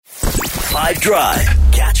5 Drive.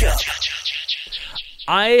 Catch up.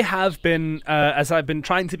 I have been, as I've been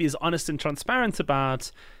trying to be as honest and transparent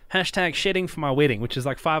about #shedding for my wedding, which is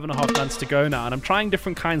like 5.5 months to go now, and I'm trying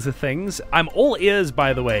different kinds of things. I'm all ears,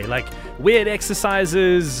 by the way, like weird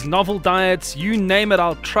exercises, novel diets, you name it,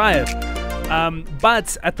 I'll try it.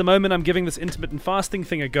 But at the moment, I'm giving this intermittent fasting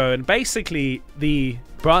thing a go, and basically the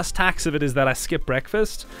brass tacks of it is that I skip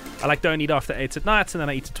breakfast. I don't eat after 8 at night, and then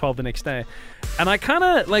I eat at 12 the next day. And I kind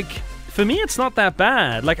of for me, it's not that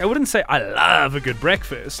bad. I wouldn't say I love a good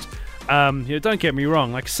breakfast. Don't get me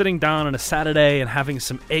wrong. Sitting down on a Saturday and having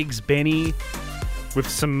some eggs Benny with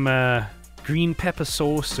some green pepper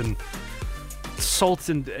sauce and salt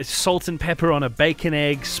and pepper on a bacon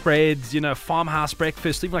egg spread, farmhouse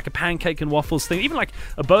breakfast, even a pancake and waffles thing, even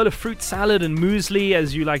a bowl of fruit salad and muesli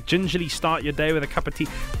as you gingerly start your day with a cup of tea.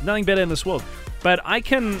 Nothing better in this world. But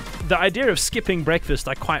the idea of skipping breakfast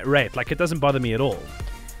I quite rate. It doesn't bother me at all.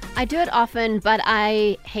 I do it often, but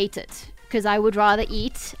I hate it because I would rather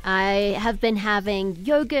eat. I have been having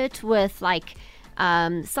yogurt with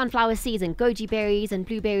sunflower seeds and goji berries and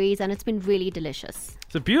blueberries, and it's been really delicious.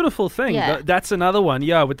 It's a beautiful thing. Yeah. That's another one,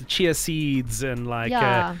 with the chia seeds and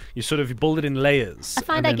you sort of build it in layers. I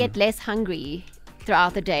find I get less hungry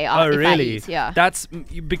throughout the day. If really? I eat, yeah. That's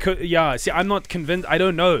because, see, I'm not convinced. I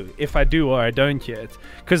don't know if I do or I don't yet.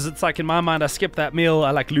 Because it's in my mind, I skip that meal,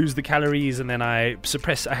 I lose the calories, and then I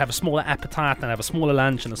have a smaller appetite, and I have a smaller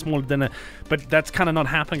lunch and a smaller dinner. But that's kind of not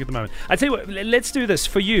happening at the moment. I tell you what, let's do this.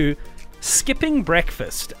 For you, skipping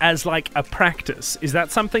breakfast as a practice, is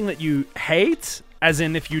that something that you hate? As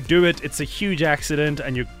in, if you do it, it's a huge accident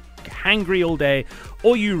and you're hangry all day,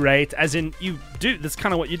 or you rate, as in you do, that's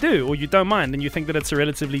kind of what you do, or you don't mind and you think that it's a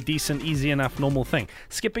relatively decent, easy enough, normal thing.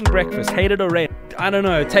 Skipping breakfast, hate it or rate it. I don't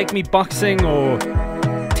know, take me boxing or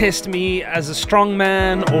test me as a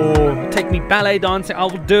strongman or take me ballet dancing, I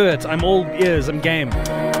will do it. I'm all ears, I'm game.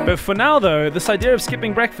 But for now, though, this idea of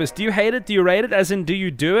skipping breakfast, do you hate it? Do you rate it? As in, do you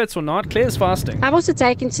do it or not? Claire's fasting. I've also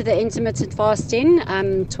taken to the intermittent fasting,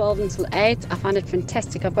 12 until 8. I find it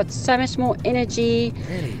fantastic. I've got so much more energy.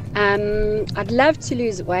 Really? I'd love to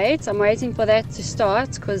lose weight. I'm waiting for that to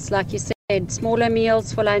start because, like you said, smaller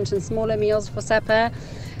meals for lunch and smaller meals for supper.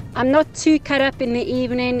 I'm not too cut up in the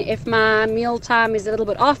evening. If my meal time is a little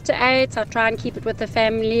bit after 8, I'll try and keep it with the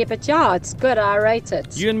family. But yeah, it's good. I rate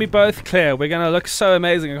it. You and me both, Claire. We're going to look so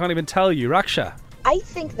amazing. I can't even tell you. Raksha. I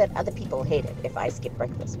think that other people hate it if I skip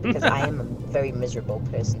breakfast because I am a very miserable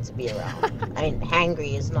person to be around. I mean,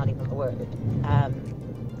 hangry is not even the word.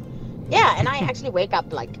 And I actually wake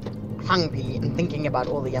up hungry and thinking about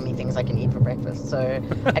all the yummy things I can eat for breakfast. So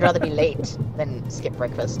I'd rather be late than skip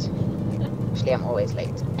breakfast. Actually, I'm always late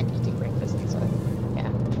at eating breakfast, so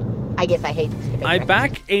yeah. I guess I hate skipping breakfast.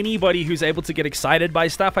 back anybody who's able to get excited by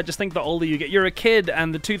stuff. I just think the older you get, you're a kid,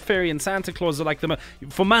 and the Tooth Fairy and Santa Claus are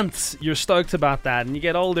for months you're stoked about that, and you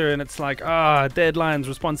get older and it's deadlines,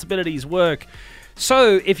 responsibilities, work.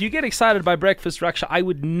 So if you get excited by breakfast, Raksha, I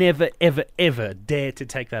would never, ever, ever dare to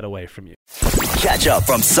take that away from you. Catch up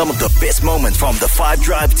from some of the best moments from the 5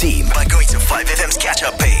 Drive team by going to 5FM's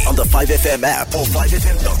catch-up page on the 5FM app or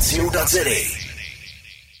 5FM.co.za.